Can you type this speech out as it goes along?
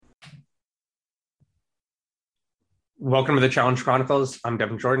Welcome to the Challenge Chronicles. I'm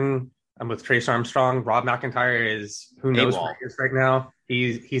Devin Jordan. I'm with Trace Armstrong. Rob McIntyre is who knows where he is right now.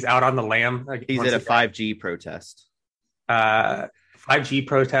 He's out on the lam. He's at a 5G protest. 5G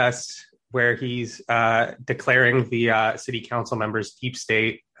protest where he's declaring the city council members deep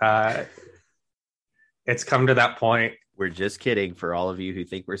state. It's come to that point. We're just kidding. For all of you who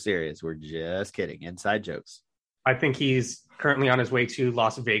think we're serious, we're just kidding. Inside jokes. I think he's currently on his way to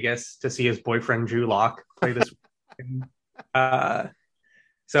Las Vegas to see his boyfriend Drew Lock play this.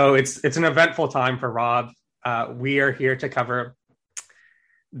 So it's an eventful time for Rob. We are here to cover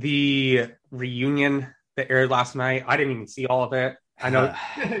the reunion that aired last night. I didn't even see all of it. I know.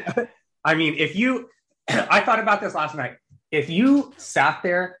 I mean, I thought about this last night. If you sat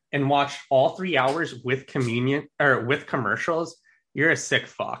there and watched all 3 hours with commercials, you're a sick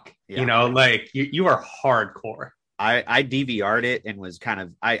fuck. Yeah. You know, like you are hardcore. I DVR'd it and was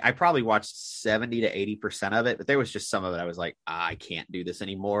I probably watched 70 to 80% of it, but there was just some of it I was like, I can't do this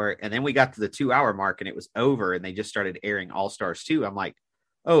anymore. And then we got to the 2 hour mark and it was over and they just started airing All Stars 2. I'm like,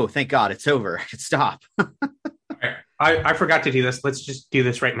 oh, thank God it's over. I could stop. I forgot to do this. Let's just do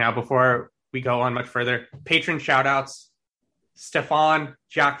this right now before we go on much further. Patron shout outs. Stefan,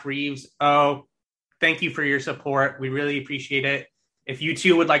 Jack Reeves. Oh, thank you for your support. We really appreciate it. If you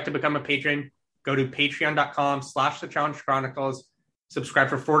too would like to become a patron, go to patreon.com/The Challenge Chronicles. Subscribe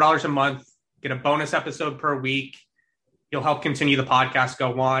for $4 a month. Get a bonus episode per week. You'll help continue the podcast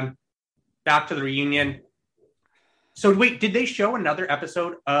go on. Back to the reunion. So wait, did they show another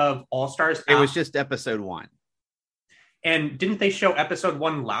episode of All Stars? It was just episode 1. And didn't they show episode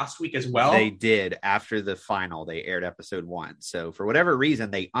 1 last week as well? They did. After the final, they aired episode 1. So for whatever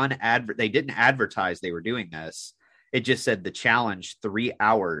reason, they didn't advertise they were doing this. It just said the challenge 3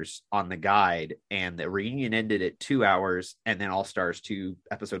 hours on the guide, and the reunion ended at 2 hours, and then All Stars 2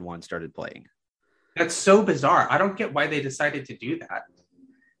 episode 1 started playing. That's so bizarre. I don't get why they decided to do that.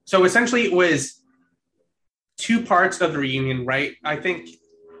 So essentially it was 2 parts of the reunion, right? I think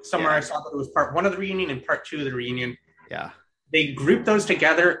somewhere I saw that it was part 1 of the reunion and part 2 of the reunion. Yeah. They grouped those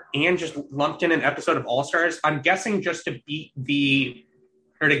together and just lumped in an episode of All Stars. I'm guessing just to game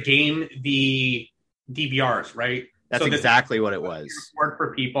the DVRs, right? That's exactly what it was.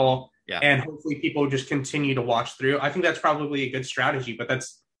 For people, yeah. And hopefully people just continue to watch through. I think that's probably a good strategy, but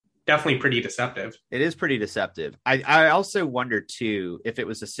that's definitely pretty deceptive. It is pretty deceptive. I also wonder, too, if it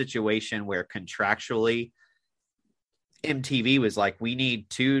was a situation where contractually MTV was like, we need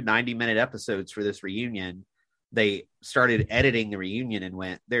 2 90-minute episodes for this reunion. They started editing the reunion and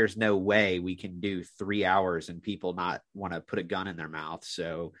went, there's no way we can do 3 hours and people not want to put a gun in their mouth.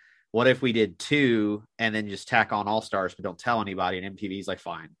 So what if we did 2 and then just tack on All Stars, but don't tell anybody? And MTV's like,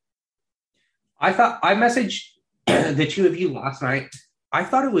 fine. I messaged the 2 of you last night. I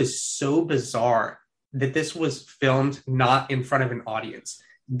thought it was so bizarre that this was filmed not in front of an audience.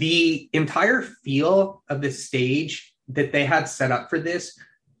 The entire feel of the stage that they had set up for this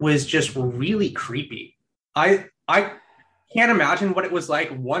was just really creepy. I can't imagine what it was like,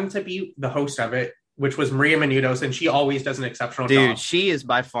 one, to be the host of it, which was Maria Menounos, and she always does an exceptional job. Dude, she is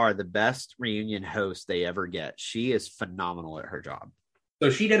by far the best reunion host they ever get. She is phenomenal at her job. So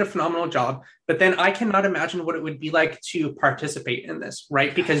she did a phenomenal job, but then I cannot imagine what it would be like to participate in this,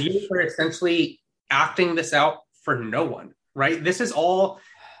 right? Because you were essentially acting this out for no one, right? This is all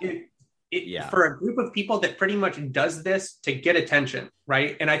for a group of people that pretty much does this to get attention,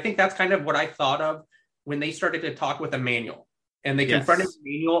 right? And I think that's kind of what I thought of when they started to talk with Emmanuel, and they confronted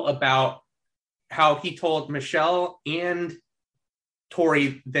Emmanuel about how he told Michelle and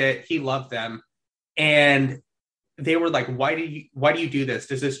Tori that he loved them. And they were like, why do you do this?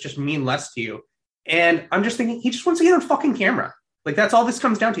 Does this just mean less to you? And I'm just thinking, he just wants to get on fucking camera. Like, that's all this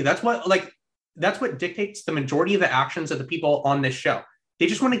comes down to. That's what dictates the majority of the actions of the people on this show. They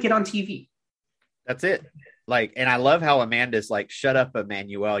just want to get on TV. That's it. Like, and I love how Amanda's like, shut up,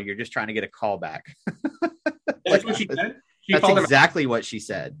 Emmanuel. You're just trying to get a call back. That's what she said. That's exactly what she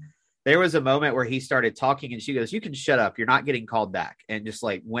said. There was a moment where he started talking and she goes, you can shut up. You're not getting called back. And just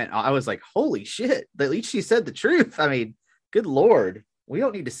like I was like, holy shit. At least she said the truth. I mean, good Lord. We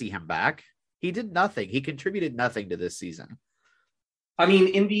don't need to see him back. He did nothing. He contributed nothing to this season. I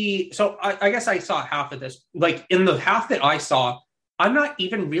mean, so I guess I saw half of this. Like, in the half that I saw, I'm not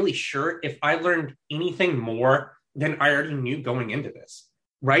even really sure if I learned anything more than I already knew going into this,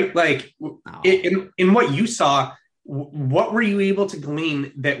 right? Like, in what you saw, what were you able to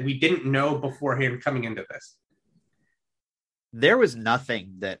glean that we didn't know beforehand coming into this? There was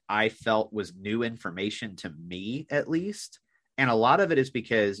nothing that I felt was new information to me, at least. And a lot of it is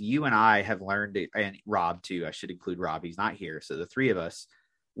because you and I have learned, and Rob too, I should include Rob, he's not here. So the 3 of us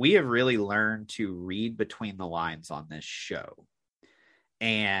we have really learned to read between the lines on this show.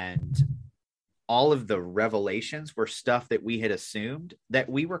 And all of the revelations were stuff that we had assumed that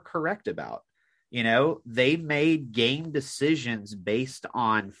we were correct about. You know, they made game decisions based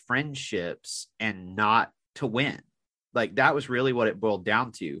on friendships and not to win. Like, that was really what it boiled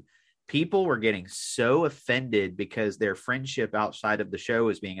down to. People were getting so offended because their friendship outside of the show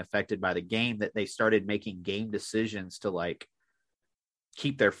was being affected by the game that they started making game decisions to like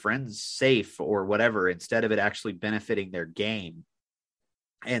keep their friends safe or whatever, instead of it actually benefiting their game.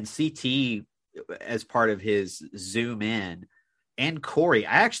 And CT, as part of his zoom in, and Corey,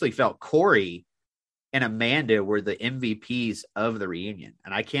 I actually felt Corey and Amanda were the MVPs of the reunion.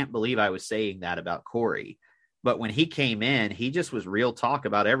 And I can't believe I was saying that about Corey. But when he came in, he just was real talk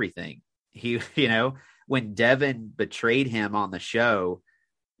about everything. He, you know, when Devin betrayed him on the show,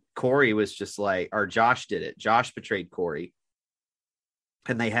 Corey was just like, or Josh did it. Josh betrayed Corey.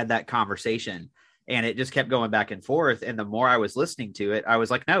 And they had that conversation. And it just kept going back and forth. And the more I was listening to it, I was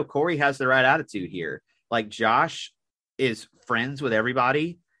like, no, Corey has the right attitude here. Like, Josh is friends with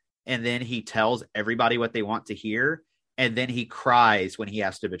everybody. And then he tells everybody what they want to hear. And then he cries when he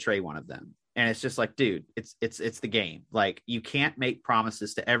has to betray one of them. And it's just like, dude, it's the game. Like, you can't make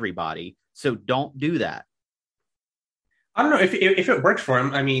promises to everybody. So don't do that. I don't know if it worked for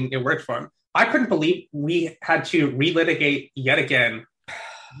him. I mean, it worked for him. I couldn't believe we had to relitigate yet again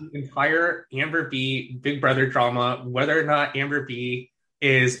the entire Amber B Big Brother drama, whether or not Amber B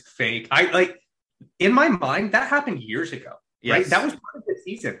is fake. I like, in my mind, that happened years ago. Yes. Right? That was part of the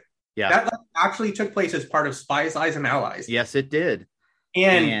season. Yeah. That like, actually took place as part of Spies, Lies, and Allies. Yes, it did.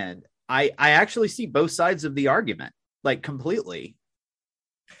 And I actually see both sides of the argument, like, completely.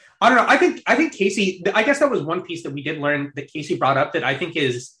 I don't know. I think Casey, I guess that was one piece that we did learn that Casey brought up that I think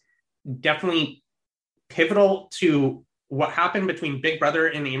is definitely pivotal to what happened between Big Brother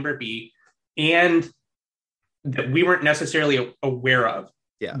and Amber B, and that we weren't necessarily aware of.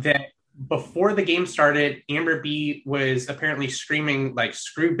 Yeah. That before the game started, Amber B was apparently screaming like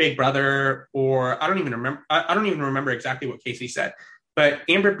 "screw Big Brother," or I don't even remember exactly what Casey said. But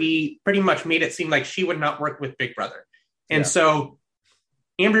Amber B pretty much made it seem like she would not work with Big Brother. And so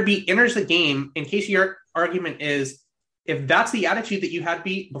Amber B enters the game, and Casey's argument is, if that's the attitude that you had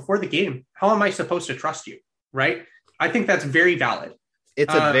before the game, how am I supposed to trust you? Right? I think that's very valid.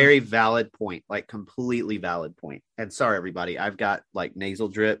 It's a very valid point, like completely valid point. And sorry, everybody, I've got like nasal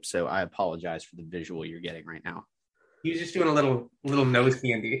drip, so I apologize for the visual you're getting right now. He was just doing a little nose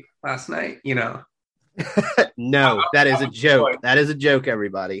candy last night, you know. No, that is a joke. That is a joke,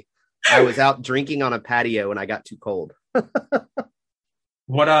 everybody. I was out drinking on a patio and I got too cold.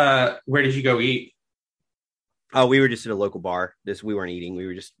 Where did you go eat? Oh, we were just at a local bar. We weren't eating.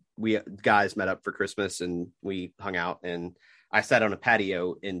 We guys met up for Christmas and we hung out, and I sat on a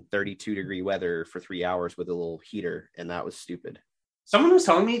patio in 32-degree weather for 3 hours with a little heater, and that was stupid. Someone was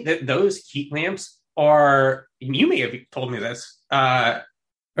telling me that those heat lamps are, and you may have told me this, or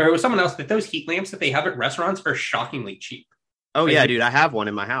it was someone else, that those heat lamps that they have at restaurants are shockingly cheap. Oh, yeah, dude. I have one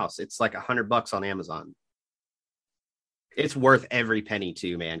in my house. It's like $100 on Amazon. It's worth every penny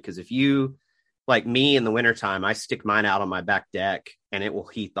too, man. Because if you, like me in the wintertime, I stick mine out on my back deck and it will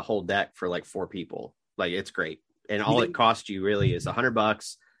heat the whole deck for like 4 people. Like, it's great. And all it costs you really is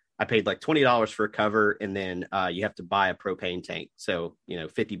 $100. I paid like $20 for a cover, and then you have to buy a propane tank. So, you know,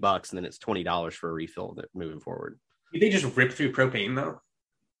 $50, and then it's $20 for a refill moving forward. Do they just rip through propane though?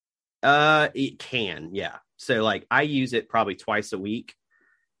 It can, yeah. So like I use it probably twice a week,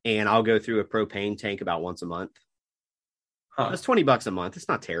 and I'll go through a propane tank about once a month. It's $20 a month. It's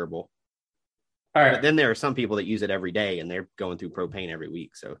not terrible. All right. But then there are some people that use it every day, and they're going through propane every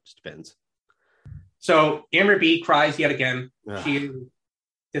week. So it just depends. So Amber B cries yet again. Ugh. She is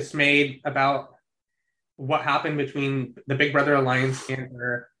dismayed about what happened between the Big Brother Alliance and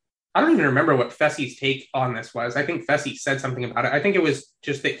her. I don't even remember what Fessy's take on this was. I think Fessy said something about it. I think it was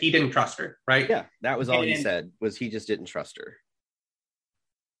just that he didn't trust her, right? Yeah, that was all he said, was he just didn't trust her.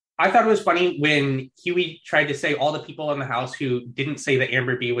 I thought it was funny when Huey tried to say all the people in the house who didn't say that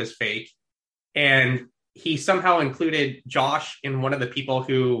Amber B was fake. And he somehow included Josh in one of the people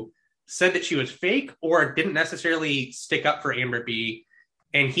who said that she was fake or didn't necessarily stick up for Amber B.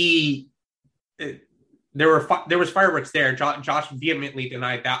 And there was fireworks there. Josh vehemently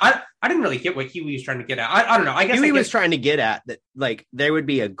denied that. I didn't really get what Huey was trying to get at. I don't know. I guess Huey was trying to get at that, like, there would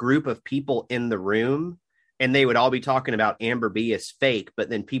be a group of people in the room and they would all be talking about Amber B as fake, but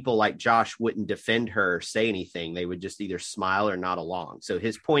then people like Josh wouldn't defend her or say anything. They would just either smile or nod along. So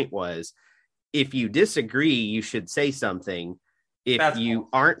his point was, if you disagree, you should say something. If you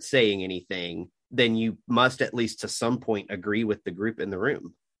aren't saying anything, then you must at least to some point agree with the group in the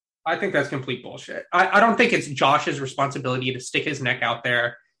room. I think that's complete bullshit. I don't think it's Josh's responsibility to stick his neck out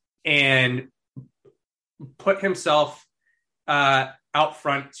there and put himself out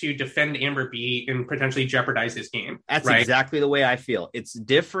front to defend Amber B and potentially jeopardize his game. That's right? exactly the way I feel. It's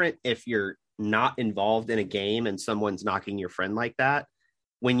different if you're not involved in a game and someone's knocking your friend like that.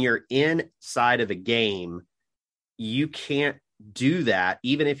 When you're inside of a game, you can't do that,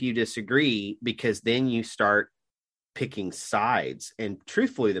 even if you disagree, because then you start picking sides. And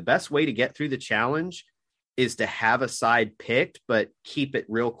truthfully, the best way to get through the challenge is to have a side picked, but keep it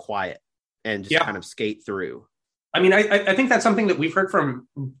real quiet and just kind of skate through. I mean, I think that's something that we've heard from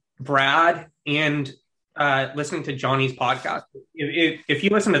Brad and listening to Johnny's podcast. If you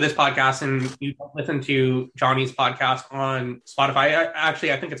listen to this podcast and you listen to Johnny's podcast on Spotify, I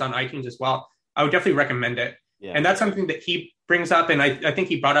think it's on iTunes as well. I would definitely recommend it. Yeah. And that's something that he brings up. And I think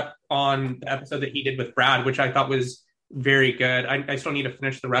he brought up on the episode that he did with Brad, which I thought was very good. I still need to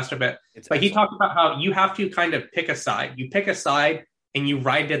finish the rest of it. But he talked about how you have to kind of pick a side. You pick a side and you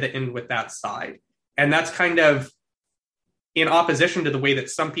ride to the end with that side. And that's kind of in opposition to the way that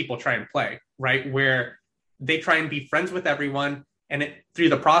some people try and play, right? Where they try and be friends with everyone. And through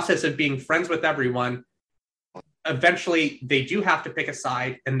the process of being friends with everyone, eventually they do have to pick a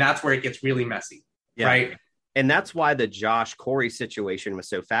side. And that's where it gets really messy, right? And that's why the Josh Corey situation was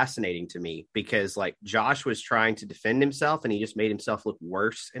so fascinating to me, because like Josh was trying to defend himself and he just made himself look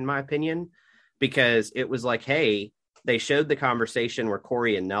worse, in my opinion, because it was like, hey, they showed the conversation where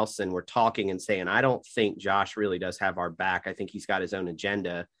Corey and Nelson were talking and saying, I don't think Josh really does have our back. I think he's got his own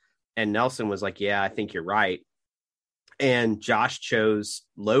agenda. And Nelson was like, yeah, I think you're right. And Josh chose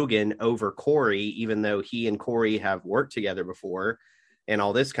Logan over Corey, even though he and Corey have worked together before and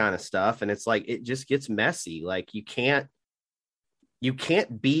all this kind of stuff. And it's like, it just gets messy. Like you can't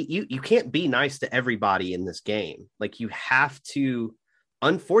be nice to everybody in this game. Like you have to,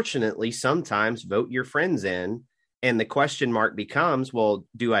 unfortunately, sometimes vote your friends in. And the question mark becomes, well,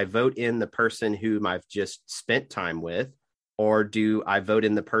 do I vote in the person whom I've just spent time with, or do I vote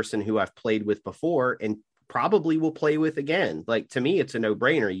in the person who I've played with before and probably will play with again? Like, to me, it's a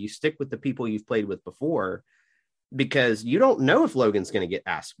no-brainer. You stick with the people you've played with before, because you don't know if Logan's going to get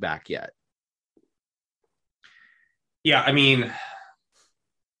asked back yet. Yeah, I mean,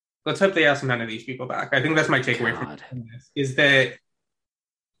 let's hope they ask none of these people back. I think that's my takeaway from this, is that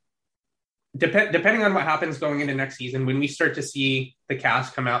depending on what happens going into next season, when we start to see the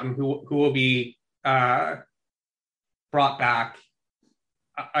cast come out and who will be brought back,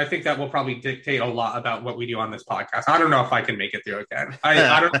 I think that will probably dictate a lot about what we do on this podcast. I don't know if I can make it through again. I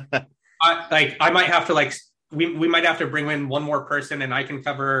might have to we might have to bring in one more person and I can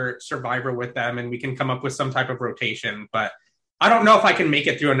cover Survivor with them and we can come up with some type of rotation, but I don't know if I can make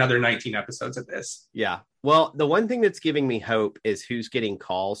it through another 19 episodes of this. Yeah. Well, the one thing that's giving me hope is who's getting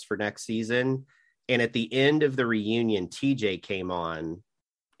calls for next season. And at the end of the reunion, TJ came on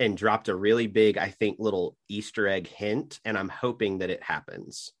and dropped a really big, I think, little Easter egg hint. And I'm hoping that it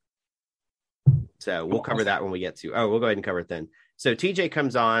happens. So we'll cover that when we get to. Oh, we'll go ahead and cover it then. So TJ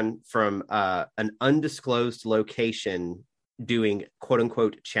comes on from an undisclosed location doing quote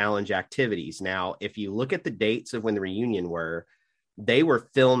unquote challenge activities. Now, if you look at the dates of when the reunion were, they were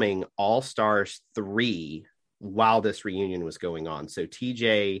filming All Stars 3 while this reunion was going on. So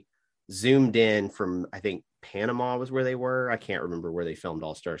TJ zoomed in from, I think, Panama was where they were. I can't remember where they filmed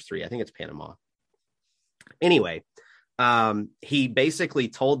All Stars 3. I think it's Panama. Anyway, he basically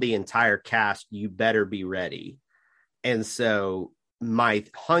told the entire cast, you better be ready. And so my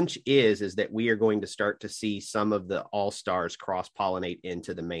hunch is that we are going to start to see some of the All-Stars cross-pollinate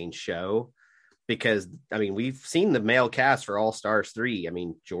into the main show, because, I mean, we've seen the male cast for All-Stars 3. I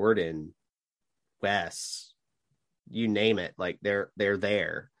mean, Jordan, Wes, you name it, like they're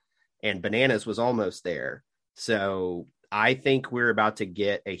there. And Bananas was almost there. So I think we're about to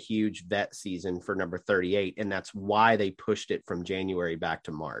get a huge vet season for number 38. And that's why they pushed it from January back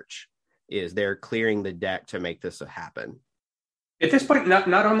to March, is they're clearing the deck to make this happen. At this point,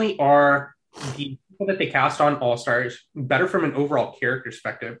 not only are the people that they cast on All-Stars better from an overall character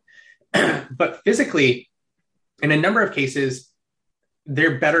perspective, but physically, in a number of cases,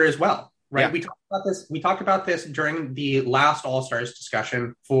 they're better as well, right? Yeah. We talked about this during the last All-Stars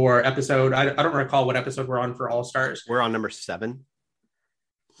discussion for episode, I don't recall what episode we're on for All-Stars. We're on number 7.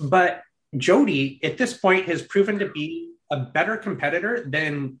 But Jody, at this point, has proven to be a better competitor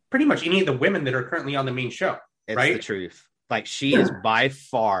than pretty much any of the women that are currently on the main show. It's right? The truth. Like, she is by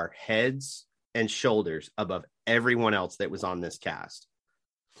far heads and shoulders above everyone else that was on this cast.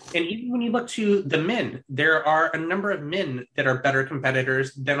 And even when you look to the men, there are a number of men that are better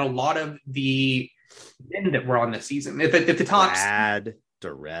competitors than a lot of the men that were on this season. At the top,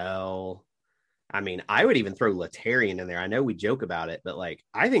 Darrell. I mean, I would even throw Latarian in there. I know we joke about it, but like,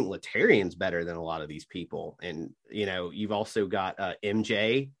 I think Latarian's better than a lot of these people. And, you know, you've also got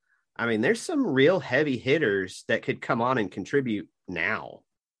MJ. I mean, there's some real heavy hitters that could come on and contribute now.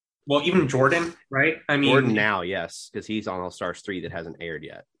 Well, even Jordan, right? I mean, Jordan now, yes, because he's on All Stars 3 that hasn't aired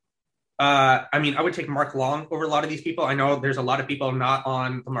yet. I mean, I would take Mark Long over a lot of these people. I know there's a lot of people not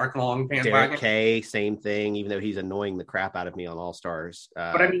on the Mark Long bandwagon. Derek Kay, same thing, even though he's annoying the crap out of me on All Stars.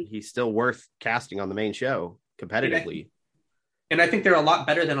 But I mean, he's still worth casting on the main show competitively. And I think they're a lot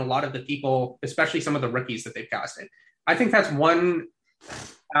better than a lot of the people, especially some of the rookies that they've casted. I think that's one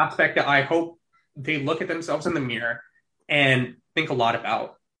aspect that I hope they look at themselves in the mirror and think a lot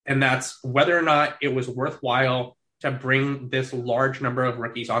about. And that's whether or not it was worthwhile to bring this large number of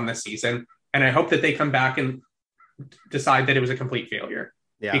rookies on this season. And I hope that they come back and decide that it was a complete failure.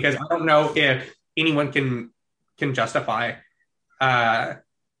 Yeah. Because I don't know if anyone can justify that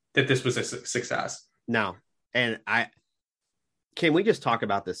this was a success. No. And can we just talk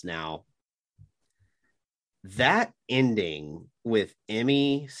about this now? That ending with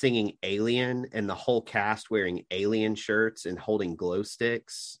Emmy singing Alien and the whole cast wearing Alien shirts and holding glow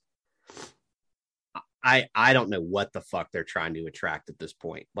sticks. I don't know what the fuck they're trying to attract at this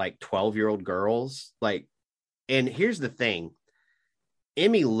point. Like 12-year-old girls. Like, and here's the thing.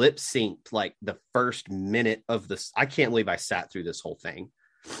 Emmy lip synced like the first minute of this. I can't believe I sat through this whole thing.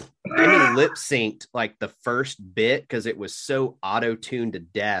 Emmy lip synced like the first bit because it was so auto-tuned to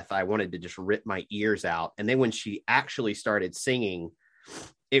death. I wanted to just rip my ears out. And then when she actually started singing,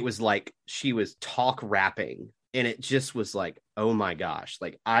 it was like she was talk rapping. And it just was like, oh my gosh,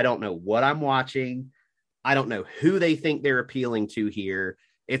 like, I don't know what I'm watching. I don't know who they think they're appealing to here.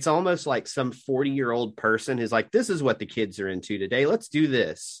 It's almost like some 40-year-old person who's like, this is what the kids are into today. Let's do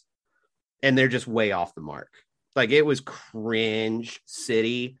this. And they're just way off the mark. Like, it was cringe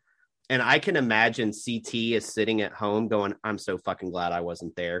city. And I can imagine CT is sitting at home going, I'm so fucking glad I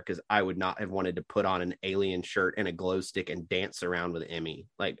wasn't there because I would not have wanted to put on an Alien shirt and a glow stick and dance around with Emmy.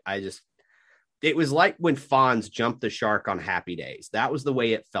 Like, it was like when Fonz jumped the shark on Happy Days. That was the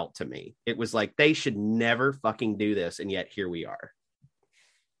way it felt to me. It was like they should never fucking do this, and yet here we are.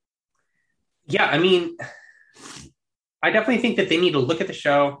 Yeah, I mean, I definitely think that they need to look at the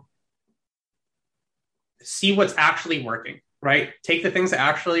show, see what's actually working, right? Take the things that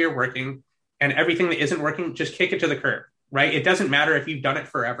actually are working, and everything that isn't working, just kick it to the curb, right? It doesn't matter if you've done it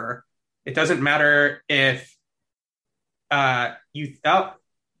forever. It doesn't matter if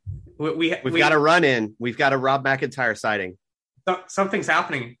We've got a run in. We've got a Rob McIntyre sighting. Something's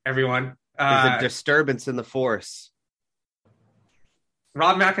happening, everyone. There's a disturbance in the force.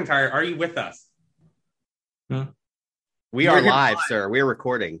 Rob McIntyre, are you with us? We are live, sir. We're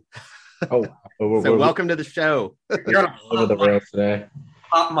recording. So welcome to the show. You're on over the rails today.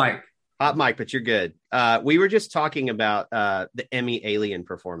 Hot mic, but you're good. We were just talking about the Emmy Alien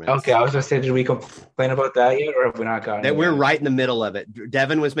performance. Okay, I was going to say, did we complain about that yet, or have we not gotten that? We're right in the middle of it.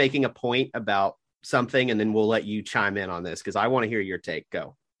 Devin was making a point about something, and then we'll let you chime in on this because I want to hear your take.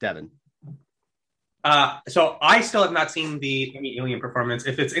 Go, Devin. So I still have not seen the Emmy Alien performance.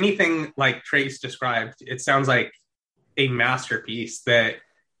 If it's anything like Trace described, it sounds like a masterpiece that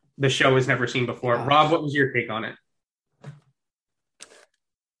the show has never seen before. Rob, what was your take on it?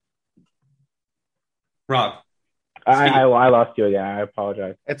 Rob. I lost you again. I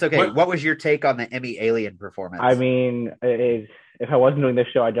apologize. It's okay. What was your take on the Emmy Alien performance? I mean, if I wasn't doing this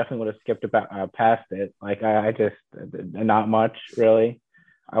show, I definitely would have skipped past it. Like, I just, not much, really.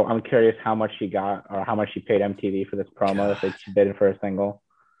 I'm curious how much she got or how much she paid MTV for this promo if she bid for a single.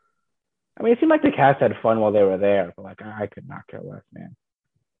 I mean, it seemed like the cast had fun while they were there, but like, I could not care less, man.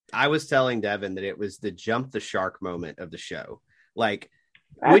 I was telling Devin that it was the jump the shark moment of the show. Like,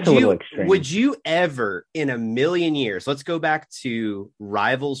 would you ever in a million years, let's go back to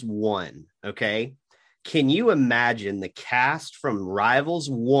Rivals 1, okay? Can you imagine the cast from Rivals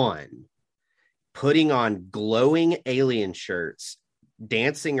 1 putting on glowing alien shirts,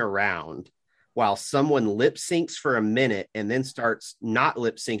 dancing around while someone lip syncs for a minute and then starts not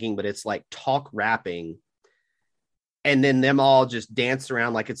lip syncing, but it's like talk rapping, and then them all just dance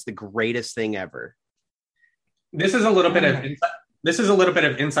around like it's the greatest thing ever? This is a little bit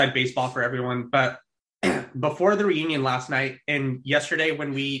of inside baseball for everyone, but before the reunion last night and yesterday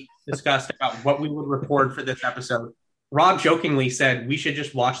when we discussed about what we would record for this episode, Rob jokingly said we should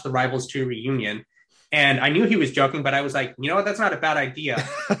just watch the Rivals 2 reunion. And I knew he was joking, but I was like, you know what? That's not a bad idea.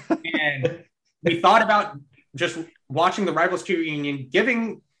 And we thought about just watching the Rivals 2 reunion,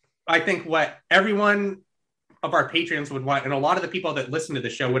 giving, I think, what everyone of our patrons would want, and a lot of the people that listen to the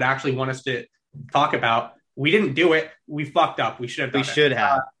show would actually want us to talk about, we didn't do it. We fucked up. We should have done We should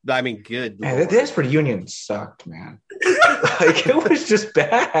have. I mean, good. Man, Lord. this reunion sucked, man. Like it was just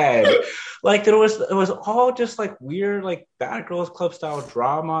bad. Like it was all just like weird, like Bad Girls Club style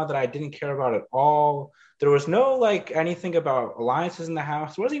drama that I didn't care about at all. There was no like anything about alliances in the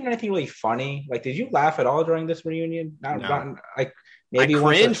house. There wasn't even anything really funny. Like, did you laugh at all during this reunion? Not like maybe I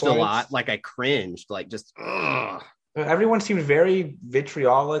once or cringed a twice. lot. Like I cringed, like just. Ugh. Everyone seemed very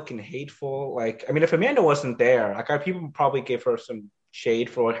vitriolic and hateful. Like, I mean, if Amanda wasn't there, like people probably gave her some shade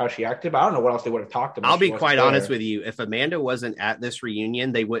for how she acted, but I don't know what else they would have talked about. I'll be quite honest with you. If Amanda wasn't at this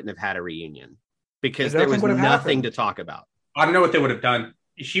reunion, they wouldn't have had a reunion because there was nothing to talk about. I don't know what they would have done.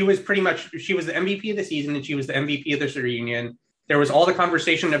 She was the MVP of the season, and she was the MVP of this reunion. There was all the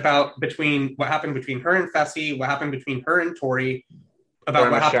conversation about what happened between her and Fessy, what happened between her and Tori,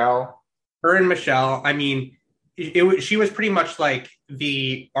 about what happened. Her and Michelle. I mean, she was pretty much like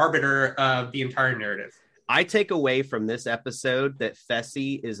the arbiter of the entire narrative. I take away from this episode that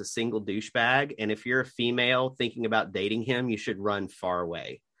Fessy is a single douchebag, and if you're a female thinking about dating him, you should run far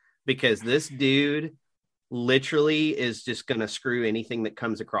away because this dude literally is just going to screw anything that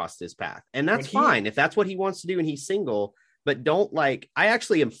comes across his path. And that's fine if that's what he wants to do and he's single, but don't I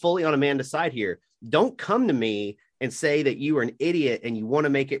actually am fully on Amanda's side here. Don't come to me and say that you are an idiot and you want to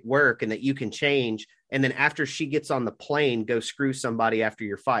make it work and that you can change. And then after she gets on the plane, go screw somebody after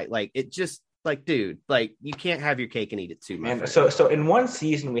your fight. Like it just dude, you can't have your cake and eat it too, man. So in one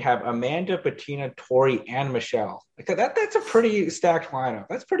season we have Amanda, Bettina, Tori, and Michelle. Like that's a pretty stacked lineup.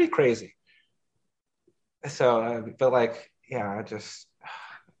 That's pretty crazy. So, but I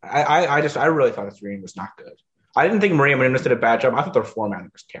really thought this reunion was not good. I didn't think Maria Menounos did a bad job. I thought their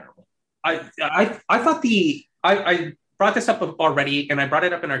format was terrible. I thought I brought this up already, and I brought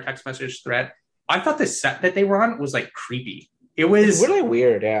it up in our text message thread. I thought the set that they were on was creepy. It was really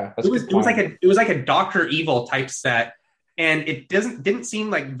weird. Yeah, it was like a Dr. Evil type set, and it didn't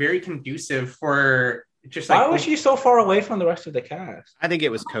seem very conducive for just why was she so far away from the rest of the cast? I think it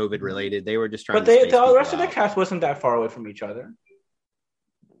was COVID related. They were just trying. But the rest of the cast wasn't that far away from each other.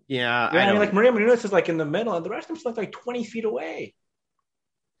 Yeah, I mean, Maria Menounos is in the middle, and the rest of them are 20 feet away.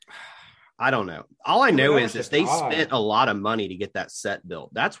 I don't know. All I know is they spent a lot of money to get that set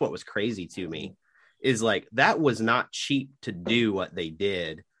built. That's what was crazy to me. Is that was not cheap to do what they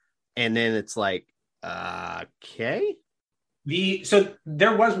did, and then it's okay. So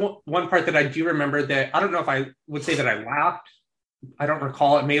there was one part that I do remember that I don't know if I would say that I laughed. I don't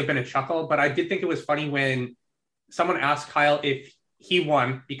recall. It may have been a chuckle, but I did think it was funny when someone asked Kyle if he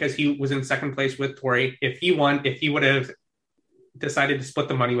won because he was in second place with Tori. If he won, if he would have decided to split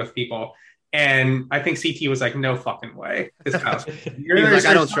the money with people. And I think CT was like, no fucking way. This Kyle's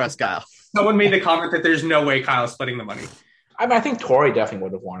I don't trust Kyle. Someone made the comment that there's no way Kyle's splitting the money. I mean, I think Tori definitely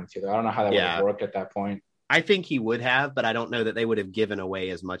would have wanted to. I don't know how that would have worked at that point. I think he would have, but I don't know that they would have given away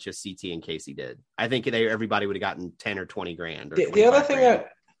as much as CT and Casey did. I think everybody would have gotten 10 or 20 grand. Or the other thing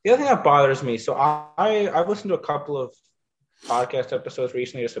that bothers me. So I've listened to a couple of podcast episodes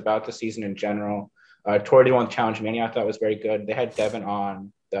recently just about the season in general. Tori did one Challenge Mania. I thought was very good. They had Devin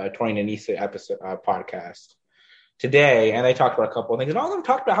on the Tori and Anissa episode podcast today, and they talked about a couple of things. And all of them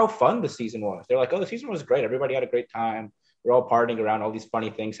talked about how fun the season was. They're like, "Oh, the season was great. Everybody had a great time. We're all partying around. All these funny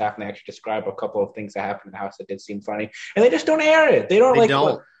things happen." They actually describe a couple of things that happened in the house that did seem funny, and they just don't air it. They don't.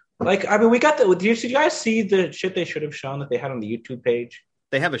 I mean, we got the. Did you guys see the shit they should have shown that they had on the YouTube page?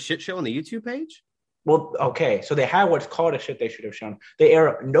 They have a shit show on the YouTube page? Well, okay, so they have what's called a shit they should have shown. They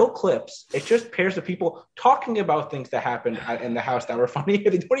air no clips. It just pairs of people talking about things that happened in the house that were funny.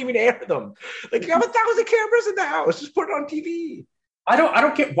 They don't even air them. You have 1,000 cameras in the house. Just put it on TV. I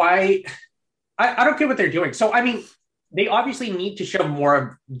don't get why. I don't get what they're doing. So, I mean, they obviously need to show more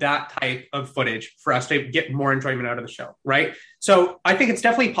of that type of footage for us to get more enjoyment out of the show, right? So I think it's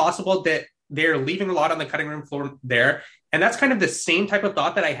definitely possible that they're leaving a lot on the cutting room floor there. And that's kind of the same type of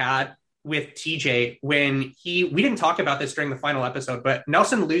thought that I had with TJ when we didn't talk about this during the final episode, but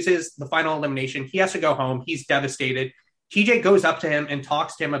Nelson loses the final elimination. He has to go home. He's devastated. TJ goes up to him and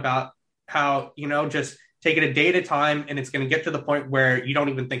talks to him about how, just take it a day at a time. And it's going to get to the point where you don't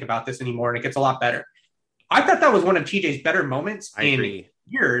even think about this anymore. And it gets a lot better. I thought that was one of TJ's better moments in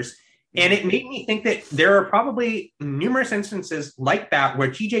years. And it made me think that there are probably numerous instances like that where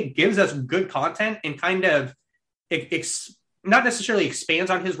TJ gives us good content and kind of not necessarily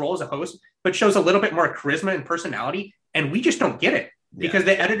expands on his role as a host, but shows a little bit more charisma and personality. And we just don't get it because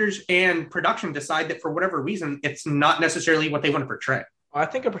the editors and production decide that for whatever reason, it's not necessarily what they want to portray. I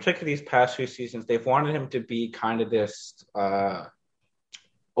think in particular these past few seasons, they've wanted him to be kind of this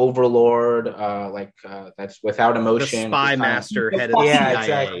overlord, that's without emotion. The spy master, head of the CIA.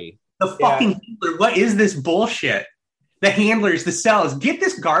 Exactly. The fucking handler. What is this bullshit? The handlers, the cells. Get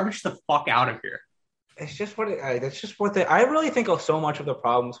this garbage the fuck out of here. It's just I really think so much of the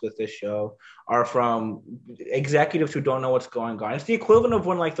problems with this show are from executives who don't know what's going on. It's the equivalent of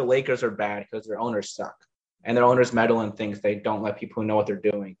when like the Lakers are bad because their owners suck and their owners meddle in things. They don't let people who know what they're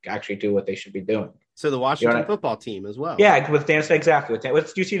doing actually do what they should be doing. So the Washington football team as well. Yeah, with Dan, exactly.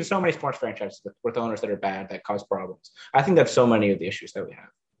 You see so many sports franchises with owners that are bad that cause problems. I think that's so many of the issues that we have.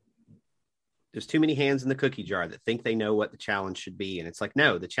 There's too many hands in the cookie jar that think they know what the challenge should be. And it's like,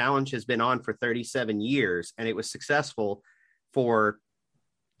 no, the challenge has been on for 37 years and it was successful for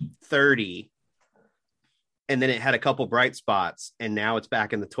 30. And then it had a couple bright spots and now it's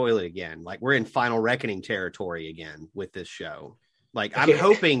back in the toilet again. Like we're in Final Reckoning territory again with this show. Like I'm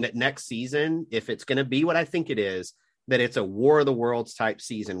hoping that next season, if it's going to be what I think it is, that it's a War of the Worlds type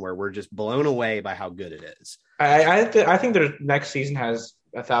season where we're just blown away by how good it is. I think the next season has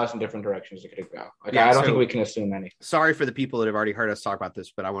 1,000 different directions it could go. Like, I don't think we can assume any. Sorry for the people that have already heard us talk about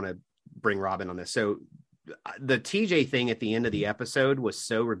this, but I want to bring Robin on this. So the TJ thing at the end of the episode was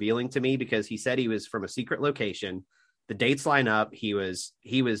so revealing to me because he said he was from a secret location. The dates line up. He was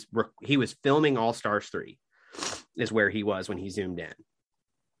filming All Stars 3 is where he was when he zoomed in.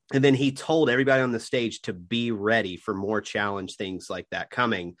 And then he told everybody on the stage to be ready for more challenge things like that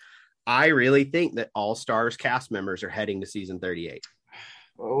coming. I really think that All Stars cast members are heading to season 38.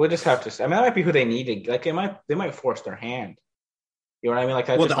 Well, we'll just have to. I mean, that might be who they need to. Like, they might force their hand. You know what I mean? Like,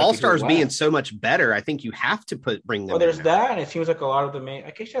 that. Well, the All Stars being so much better, I think you have to bring them. Well, there's that, and it seems like a lot of the main.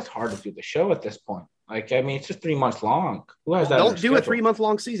 I guess that's hard to do the show at this point. Like, I mean, it's just 3 months long. Who has that? Don't do a 3 month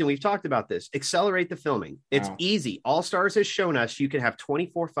long season. We've talked about this. Accelerate the filming. It's easy. All Stars has shown us you can have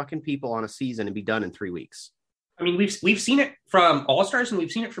 24 fucking people on a season and be done in 3 weeks. I mean, we've seen it from All Stars and we've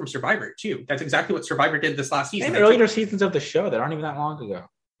seen it from Survivor too. That's exactly what Survivor did this last season. And earlier seasons of the show that aren't even that long ago.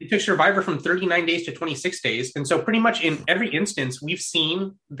 It took Survivor from 39 days to 26 days. And so pretty much in every instance, we've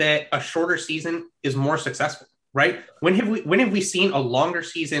seen that a shorter season is more successful, right? When have we seen a longer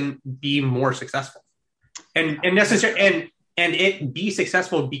season be more successful? And it be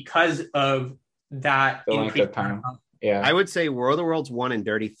successful because of that the length of time. Yeah, I would say War of the Worlds 1 and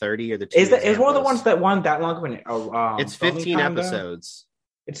Dirty 30 are the two. Is one of the ones that won that long of an? It's 15 episodes.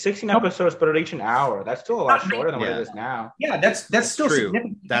 It's 16 episodes, but at each an hour. That's still a lot shorter than what it is now. Yeah, that's still true.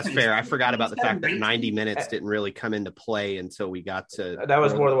 Significant. That's fair. I forgot about the fact that 90 minutes didn't really come into play until we got to. That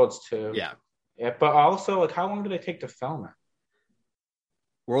was War of the Worlds 2. Yeah. Yeah, but also, like, how long did it take to film it?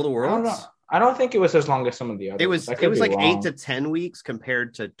 World of Worlds? I don't think it was as long as some of the others. It was like 8 to 10 weeks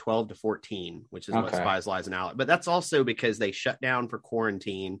compared to 12 to 14, which is what Spies, Lies, and Alex. But that's also because they shut down for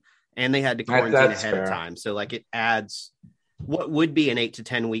quarantine and they had to quarantine ahead of time. So, like, it adds what would be an 8 to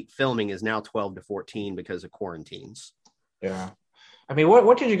 10 week filming is now 12 to 14 because of quarantines. Yeah. I mean,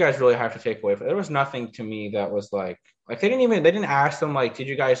 what did you guys really have to take away from it? There was nothing to me that was like they didn't ask them, like, did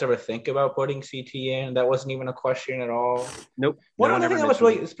you guys ever think about putting CT in? That wasn't even a question at all. Nope. One other thing that was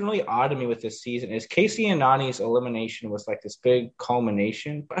it's been really odd to me with this season is Casey and Nani's elimination was like this big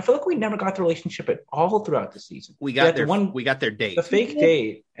culmination, but I feel like we never got the relationship at all throughout the season. We got their date. The fake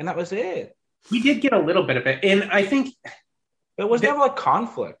date, and that was it. We did get a little bit of it, and I think it was never like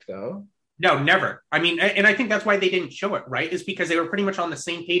conflict, though. No, never. I mean, and I think that's why they didn't show it, right? Is because they were pretty much on the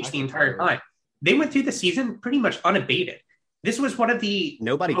same page the entire time. They went through the season pretty much unabated. This was one of the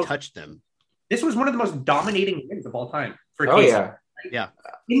nobody touched them. This was one of the most dominating wins of all time for Casey. Yeah, right? Yeah.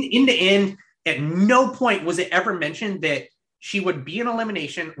 In the end, at no point was it ever mentioned that she would be an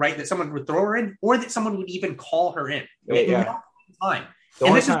elimination, right? That someone would throw her in, or that someone would even call her in. Yeah. No time.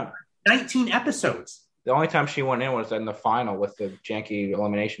 And this is 19 episodes. The only time she went in was in the final with the janky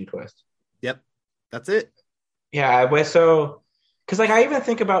elimination twist. Yep. That's it. Yeah, but so because like I even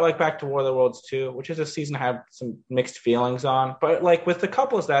think about like back to War of the Worlds 2, which is a season I have some mixed feelings on. But like with the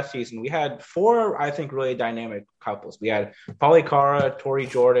couples that season, we had 4, I think, really dynamic couples. We had Polly Cara, Tori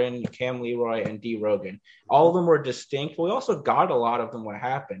Jordan, Cam Leroy, and Dee Rogan. All of them were distinct, but we also got a lot of them what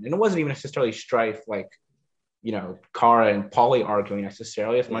happened. And it wasn't even necessarily strife like, you know, Cara and Polly arguing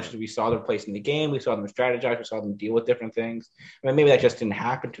necessarily as much as we saw their place in the game. We saw them strategize. We saw them deal with different things. I mean, maybe that just didn't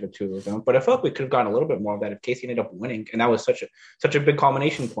happen to the two of them, but I felt like we could have gotten a little bit more of that if Casey ended up winning. And that was such a big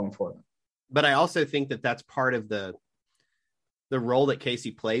culmination point for them. But I also think that that's part of the role that Casey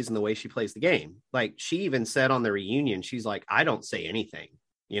plays and the way she plays the game. Like she even said on the reunion, she's like, I don't say anything,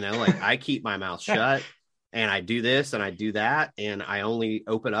 you know, like I keep my mouth shut and I do this and I do that. And I only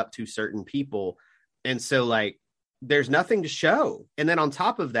open up to certain people. And so, like, there's nothing to show. And then on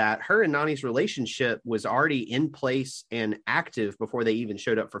top of that, her and Nani's relationship was already in place and active before they even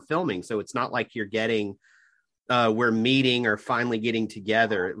showed up for filming. So it's not like you're getting were meeting or finally getting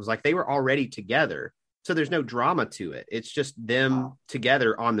together. It was like they were already together. So there's no drama to it. It's just them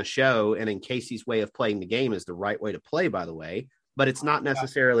together on the show. And in Casey's way of playing the game is the right way to play, by the way, but it's not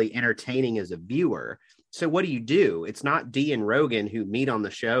necessarily entertaining as a viewer. So what do? It's not Dee and Rogan who meet on the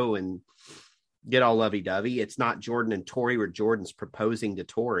show and get all lovey-dovey. It's not Jordan and Tori where Jordan's proposing to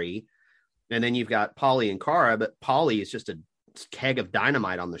Tori. And then you've got Paulie and Cara, but Paulie is just a keg of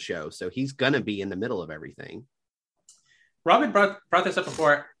dynamite on the show. So he's going to be in the middle of everything. Rob had brought this up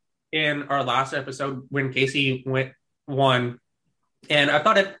before in our last episode when Casey won. And I've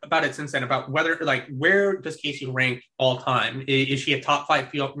thought about it since then, about whether, like, where does Casey rank all time? Is she a top 5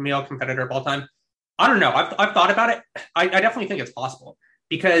 female competitor of all time? I don't know. I've thought about it. I definitely think it's possible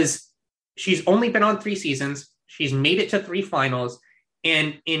because she's only been on 3 seasons. She's made it to 3 finals.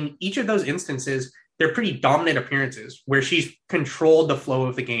 And in each of those instances, they're pretty dominant appearances where she's controlled the flow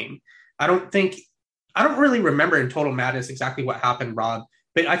of the game. I don't really remember in Total Madness exactly what happened, Rob,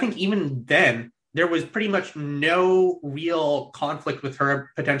 but I think even then there was pretty much no real conflict with her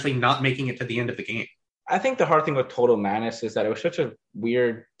potentially not making it to the end of the game. I think the hard thing with Total Madness is that it was such a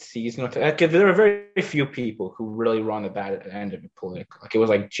weird season. Like, there were very few people who really were on the bad end of it politically. Like, it was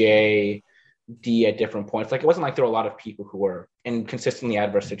like J, D at different points. Like, it wasn't like there were a lot of people who were in consistently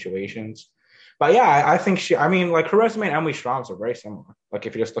adverse situations. But yeah, I think like her resume and Emily Strong's are very similar. Like,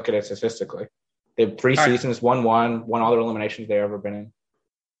 if you just look at it statistically, they have 3 seasons, won all their eliminations they've ever been in.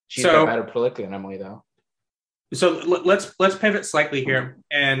 She's got better politically than Emily, though. So let's pivot slightly here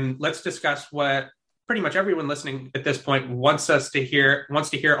and let's discuss what pretty much everyone listening at this point wants to hear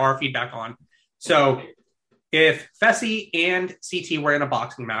our feedback on. So if Fessy and CT were in a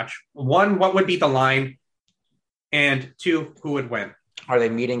boxing match, 1, what would be the line? And 2, who would win? Are they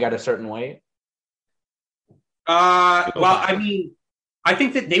meeting at a certain weight? Well, I mean, I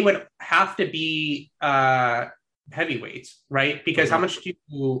think that they would have to be heavyweights, right? Because how much do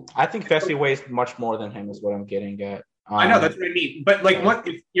you... I think Fessy weighs much more than him is what I'm getting at. I know, that's what I mean. But like, what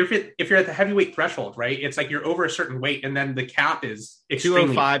if you're at the heavyweight threshold, right? It's like you're over a certain weight, and then the cap is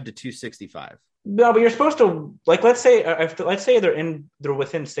extremely 205 to 265. No, but you're supposed to, like, let's say they're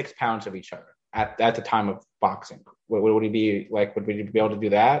within 6 pounds of each other at the time of boxing. Would he be like? Would we be able to do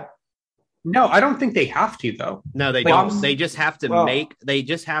that? No, I don't think they have to, though. No, they don't. They just have to they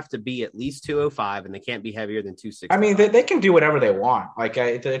just have to be at least 205, and they can't be heavier than 260. I mean, they can do whatever they want. Like,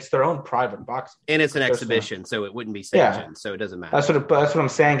 it's their own private boxing. And it's an exhibition, so it wouldn't be sanctioned, so it doesn't matter. That's what I'm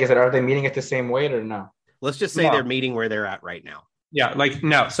saying, is that are they meeting at the same weight or no? Let's just say they're meeting where they're at right now. Yeah, like,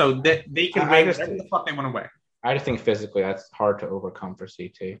 no. So they can weigh whatever the fuck they want to weigh. I just think physically that's hard to overcome for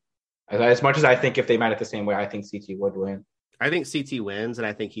CT. As much as I think if they met at the same weight, I think CT would win. I think CT wins, and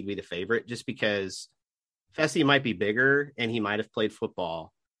I think he'd be the favorite just because Fessy might be bigger and he might have played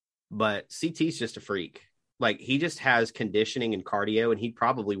football, but CT's just a freak. Like, he just has conditioning and cardio, and he'd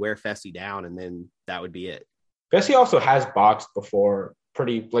probably wear Fessy down, and then that would be it. Fessy also has boxed before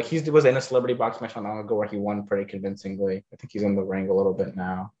he was in a celebrity boxing match not long ago where he won pretty convincingly. I think he's in the ring a little bit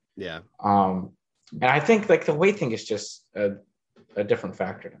now. Yeah. And I think, like, the weight thing is just a different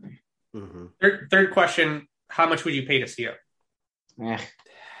factor to me. Mm-hmm. Third question, how much would you pay to see it? Not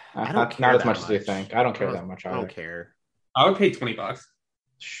as much as you think. I don't care that much either. I don't care. I would pay $20.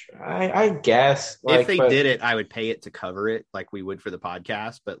 I guess. If they did it, I would pay it to cover it like we would for the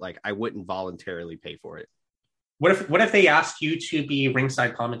podcast, but like I wouldn't voluntarily pay for it. What if they asked you to be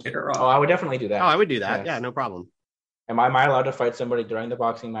ringside commentator, Rob? Oh, I would definitely do that. Oh, I would do that. Yes. Yeah, no problem. Am I allowed to fight somebody during the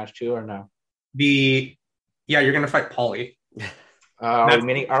boxing match too, or no? You're going to fight Paulie. Are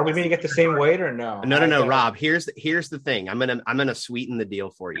we meeting at the same weight or no? No, Rob. Here's the thing. I'm gonna sweeten the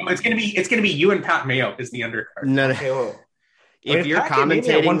deal for you. No, it's gonna be you and Pat Mayo is the undercard. No. Okay, well, if you're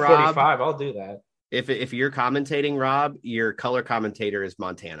commentating, Rob, I'll do that. If you're commentating, Rob, your color commentator is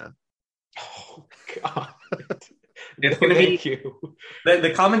Montana. Oh God. It's going to be the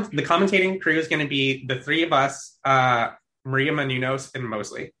commentating crew is going to be the 3 of us, Maria Menounos and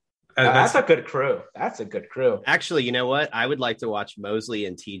Mosley. That's a good crew. Actually, you know what? I would like to watch Mosley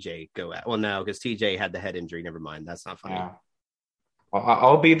and TJ go at. Well, no, because TJ had the head injury. Never mind. That's not funny. Yeah.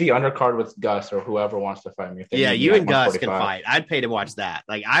 I'll be the undercard with Gus or whoever wants to fight me. Yeah, you and Gus can fight. I'd pay to watch that.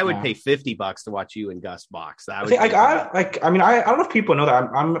 Like, I would pay $50 to watch you and Gus box. I don't know if people know that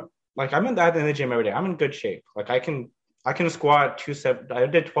I'm in the gym every day. I'm in good shape. Like, I can squat 270. I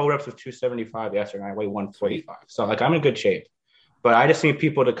did 12 reps with 275 yesterday, and I weigh 145. So, like, I'm in good shape. But I just need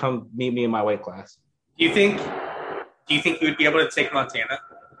people to come meet me in my weight class. Do you think you would be able to take Montana?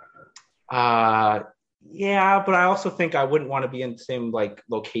 Yeah, but I also think I wouldn't want to be in the same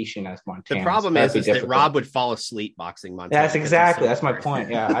location as Montana. The problem is that Rob would fall asleep boxing Montana. That's my point.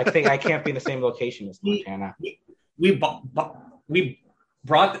 Yeah, I think I can't be in the same location as Montana. we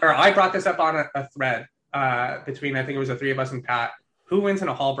brought, or I brought this up on a thread between, I think it was the three of us and Pat. Who wins in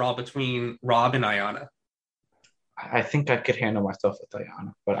a hall brawl between Rob and Ayana? I think I could handle myself with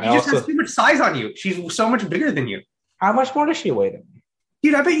Ayana, but She just has too much size on you. She's so much bigger than you. How much more does she weigh than me?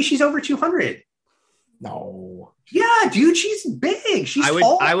 Dude, I bet you she's over 200. No. Yeah, dude, she's big. She's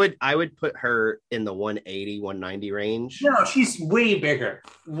tall. I would put her in the 180, 190 range. No, she's way bigger.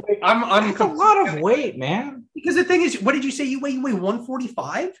 That's a lot of weight, man. Because the thing is, what did you say? You weigh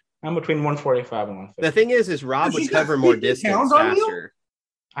 145? I'm between 145 and 150. The thing is Rob would cover more distance faster.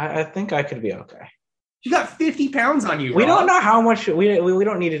 I think I could be okay. She got 50 pounds on you. We don't know how much. We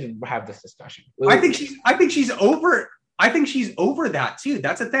don't need to have this discussion. I think she's over. I think she's over that too.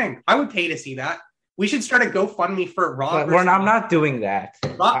 That's the thing. I would pay to see that. We should start a GoFundMe for Rob. I'm not doing that.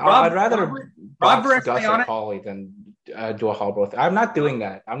 I'd rather Rob versus Ayana Holly than do a hall brawl. I'm not doing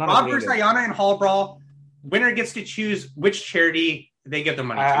that. I'm not. Rob versus Ayana and hall brawl. Winner gets to choose which charity they give the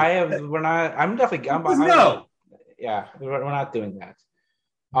money to. We're not. I'm definitely. No. Yeah, we're not doing that.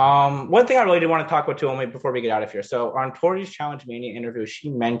 One thing I really did want to talk about too, only before we get out of here. So on Tori's Challenge Mania interview, she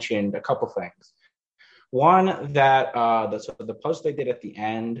mentioned a couple things. One, that the post they did at the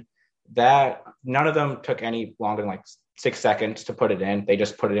end, that none of them took any longer than like 6 seconds to put it in. They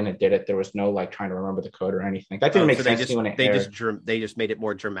just put it in and did it. There was no like trying to remember the code or anything. That didn't make sense to me when it aired. They just made it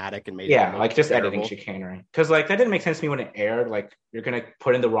more dramatic and made it like just terrible. Editing chicanery. Because like that didn't make sense to me when it aired. Like you're gonna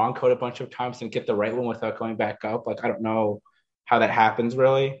put in the wrong code a bunch of times and get the right one without going back up. Like I don't know how that happens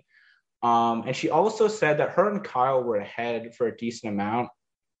really. And she also said that her and Kyle were ahead for a decent amount.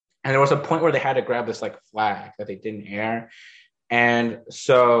 And there was a point where they had to grab this like flag that they didn't air. And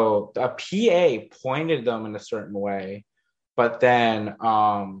so a PA pointed them in a certain way, but then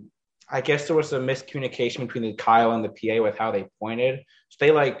I guess there was a miscommunication between the Kyle and the PA with how they pointed.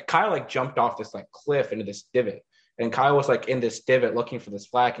 So Kyle jumped off this like cliff into this divot, and Kyle was like in this divot looking for this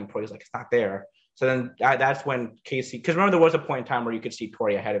flag, and Tori's like, it's not there. So then that's when Casey, because remember there was a point in time where you could see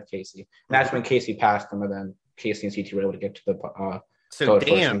Tori ahead of Casey, and that's when Casey passed him, and then Casey and CT were able to get to the So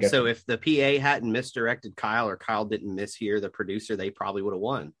damn. So if the PA hadn't misdirected Kyle, or Kyle didn't mishear the producer, they probably would have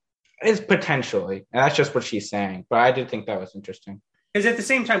won. It's potentially, and that's just what she's saying. But I did think that was interesting. Because at the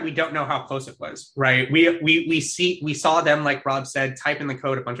same time, we don't know how close it was, right? We saw them, like Rob said, type in the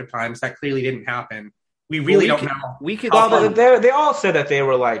code a bunch of times. That clearly didn't happen. We really don't know. They all said that they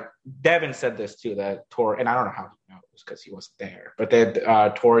were like, Devin said this too, that Tori, and I don't know how he knows because he wasn't there,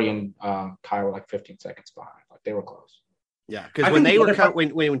 but Tori and Kyle were like 15 seconds behind. Like they were close. Yeah, because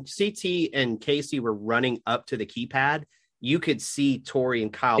when CT and Casey were running up to the keypad, you could see Tori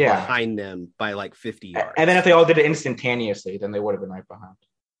and Kyle behind them by like 50 yards. And then if they all did it instantaneously, then they would have been right behind.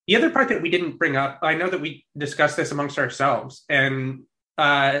 The other part that we didn't bring up, I know that we discussed this amongst ourselves, and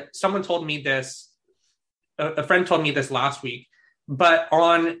someone told me this, a friend told me this last week, but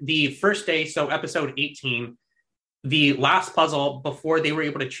on the first day, so episode 18, the last puzzle before they were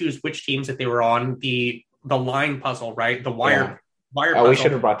able to choose which teams that they were on, the line puzzle, right? The wire puzzle. We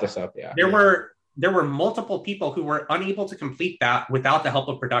should have brought this up. Yeah. There were multiple people who were unable to complete that without the help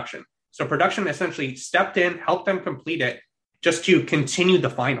of production. So production essentially stepped in, helped them complete it just to continue the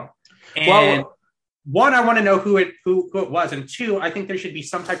final. And one, I want to know who it was. And two, I think there should be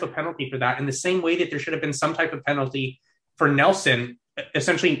some type of penalty for that in the same way that there should have been some type of penalty for Nelson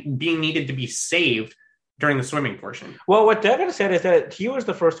essentially being needed to be saved during the swimming portion. Well, what Devin said is that he was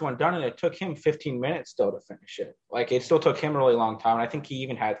the first one done, and it took him 15 minutes still to finish it. Like, it still took him a really long time. And I think he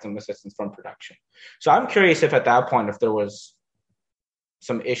even had some assistance from production. So I'm curious if at that point, if there was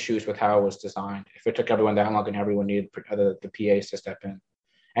some issues with how it was designed, if it took everyone that long and everyone needed the PAs to step in.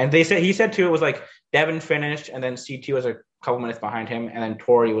 And he said too, it was like Devin finished, and then CT was a couple minutes behind him, and then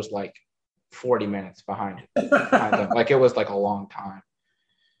Tori was like 40 minutes behind them. Like, it was like a long time.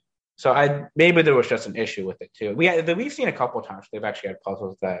 So maybe there was just an issue with it too. We've seen a couple of times they've actually had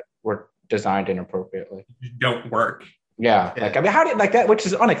puzzles that were designed inappropriately. Don't work. Yeah. Like, I mean, how did like that, which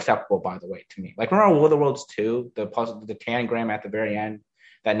is unacceptable, by the way, to me. Like, remember Will of the Worlds 2, the puzzle, the tangram at the very end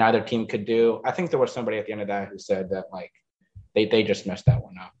that neither team could do? I think there was somebody at the end of that who said that like they just messed that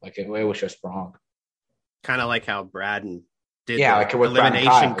one up. Like, it was just wrong. Kind of like how Braden did like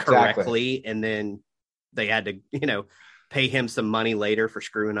elimination correctly, exactly. And then they had to, pay him some money later for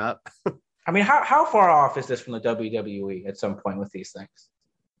screwing up. I mean, how far off is this from the WWE at some point with these things?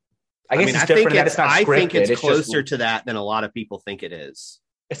 I think it's closer to that than a lot of people think it is.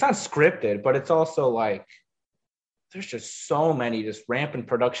 It's not scripted, but it's also like there's just so many just rampant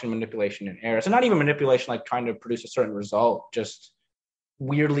production manipulation and errors. And not even manipulation like trying to produce a certain result, just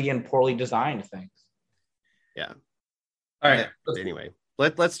weirdly and poorly designed things. Yeah. All right. Anyway,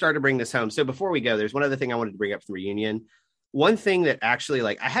 let's start to bring this home. So before we go, there's one other thing I wanted to bring up for the reunion. One thing that actually,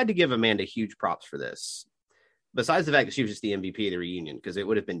 like, I had to give Amanda huge props for this, besides the fact that she was just the MVP of the reunion, because it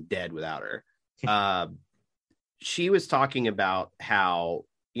would have been dead without her. She was talking about how,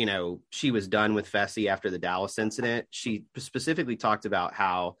 you know, she was done with Fessy after the Dallas incident. She specifically talked about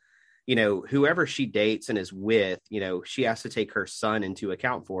how, you know, whoever she dates and is with, you know, she has to take her son into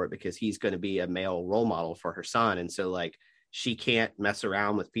account for it because he's going to be a male role model for her son. And so, like, she can't mess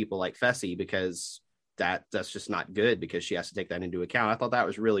around with people like Fessy because that's just not good, because she has to take that into account. I thought that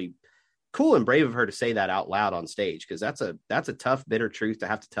was really cool and brave of her to say that out loud on stage, because that's a tough, bitter truth to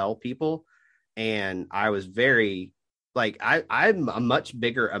have to tell people. And I was very, like, I'm a much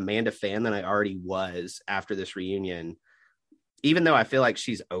bigger Amanda fan than I already was after this reunion. Even though I feel like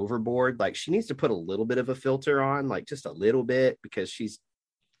she's overboard, like, she needs to put a little bit of a filter on, like, just a little bit, because she's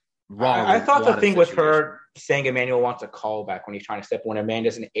wrong. I thought the thing with her saying Emmanuel wants a call back when he's trying to step when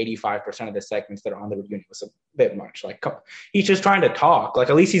Amanda's in 85% of the segments that are on the reunion was a bit much. Like, he's just trying to talk. Like,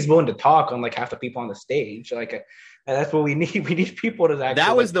 at least he's willing to talk, unlike half the people on the stage. Like, that's what we need. We need people to actually.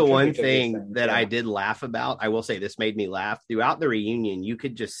 That was the one thing that I did laugh about. I will say this made me laugh throughout the reunion. You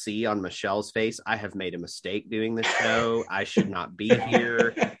could just see on Michelle's face, I have made a mistake doing this show. I should not be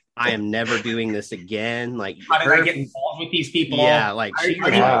here. I am never doing this again. Like, how did I get involved with these people? Yeah, like,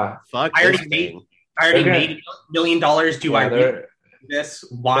 fuck I already made $1 million. Do I do this?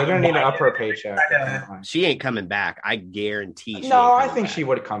 Why? They're gonna need to up her paycheck. She ain't coming back. I guarantee. No, I think she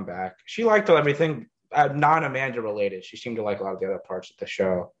would come back. She liked everything non-Amanda related. She seemed to like a lot of the other parts of the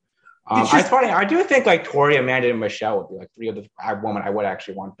show. It's funny. I do think like Tori, Amanda, and Michelle would be like three of the women I would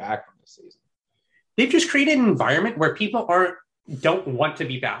actually want back from this season. They've just created an environment where people don't want to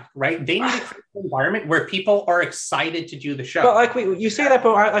be back, right? They need to create an environment where people are excited to do the show. But like you say that,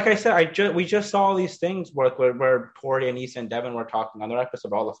 but like I said, we just saw all these things where Tori and Issa and Devin were talking on their episode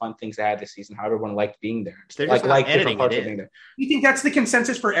of all the fun things they had this season, how everyone liked being there. They're just like different parts of being there. You think that's the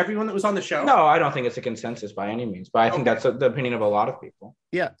consensus for everyone that was on the show? No, I don't think it's a consensus by any means, but I think that's the opinion of a lot of people.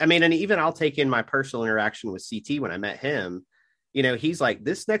 Yeah, I mean, and even I'll take in my personal interaction with CT when I met him. You know, he's like,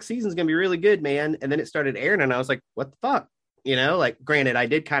 this next season's gonna be really good, man. And then it started airing, and I was like, what the fuck? You know, like, granted, I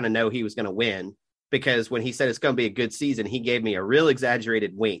did kind of know he was going to win, because when he said it's going to be a good season, he gave me a real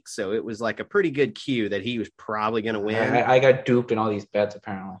exaggerated wink. So it was like a pretty good cue that he was probably going to win. I got duped in all these bets,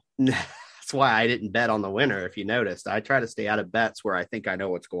 apparently. That's why I didn't bet on the winner. If you noticed, I try to stay out of bets where I think I know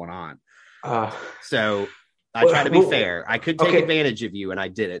what's going on. So I try to be fair. I could take advantage of you, and I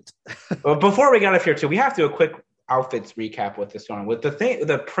didn't. Well, before we got up here too, we have to do a quick outfits recap with this one. With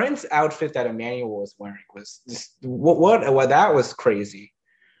the Prince outfit that Emmanuel was wearing was just what that was crazy.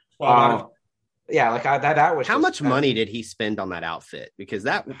 Yeah, like that was. How much money did he spend on that outfit? Because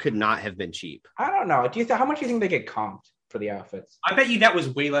that could not have been cheap. I don't know. How much do you think they get comped for the outfits? I bet you that was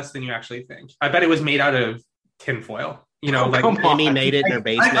way less than you actually think. I bet it was made out of tinfoil. You know, like Amy made it in her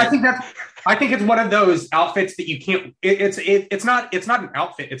basement. I think it's one of those outfits that you can't. It's not an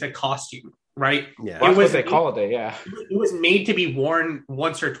outfit. It's a costume. Right. Yeah. That's what they called it. Yeah. It was made to be worn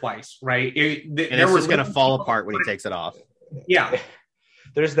once or twice. Right. And it's just going to fall apart when he takes it off. Yeah.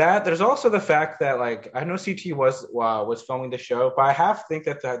 There's that. There's also the fact that, like, I know CT was filming the show, but I have to think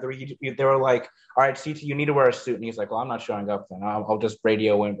that they were like, all right, CT, you need to wear a suit. And he's like, well, I'm not showing up then. I'll just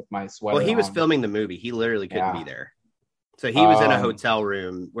radio in with my sweater. Well, he was filming the movie. He literally couldn't be there. So he was in a hotel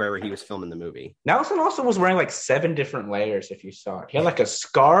room where he was filming the movie. Nelson also was wearing like 7 different layers, if you saw it. He had like a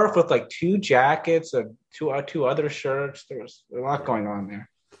scarf with like 2 jackets and two other shirts. There was a lot going on there.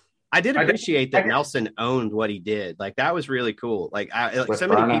 I did appreciate that Nelson owned what he did. Like, that was really cool. Like so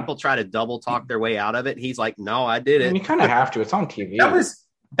many people try to double talk their way out of it. He's like, no, I did it. I mean, you kind of have to. It's on TV.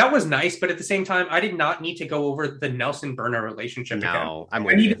 That was nice, but at the same time, I did not need to go over the Nelson Burner relationship again. I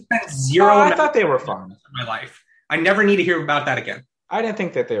need to spend zero. I thought they were fun in my life. I never need to hear about that again. I didn't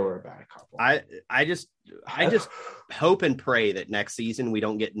think that they were a bad couple. I just hope and pray that next season we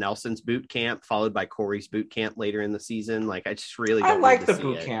don't get Nelson's boot camp followed by Corey's boot camp later in the season. Like, I just really don't like the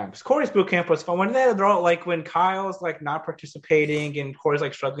boot camps. Corey's boot camp was fun. When they're all like, when Kyle's like not participating and Corey's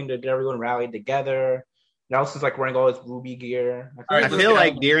like struggling to get everyone rallied together. Nelson's like wearing all his Ruby gear. I feel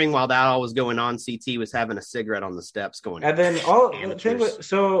like while that all was going on, CT was having a cigarette on the steps going. And then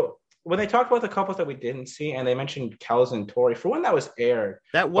when they talked about the couples that we didn't see, and they mentioned Kelz and Tori, for when that was aired.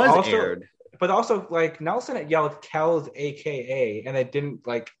 That was aired. But also, like, Nelson had yelled Kelz, AKA, and it didn't,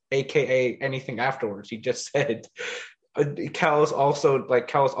 like, AKA anything afterwards. He just said Kelz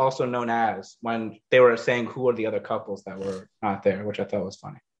also known as, when they were saying who are the other couples that were not there, which I thought was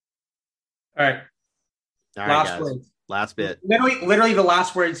funny. All right, last bit. Literally the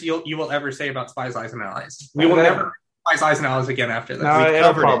last words you will ever say about Spies, Lies, and Allies. We will never Spies, Lies, and Allies again after this. No, We've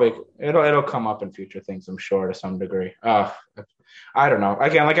it'll covered probably it'll come up in future things, I'm sure, to some degree. I don't know.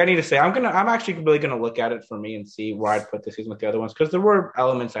 Again, like I need to say, I'm actually really gonna look at it for me and see where I'd put this season with the other ones, because there were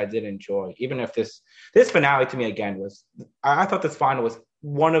elements I did enjoy. Even if this finale to me again was, I thought this final was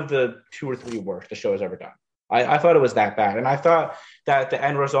one of the 2 or 3 worst the show has ever done. I thought it was that bad, and I thought that the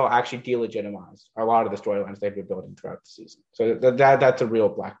end result actually delegitimized a lot of the storylines they've been building throughout the season. So that's a real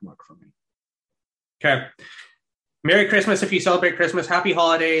black mark for me. Okay. Merry Christmas if you celebrate Christmas. Happy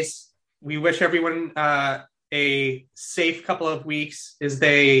holidays. We wish everyone a safe couple of weeks as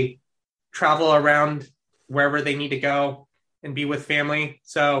they travel around wherever they need to go and be with family.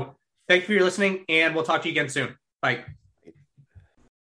 So thank you for listening, and we'll talk to you again soon. Bye.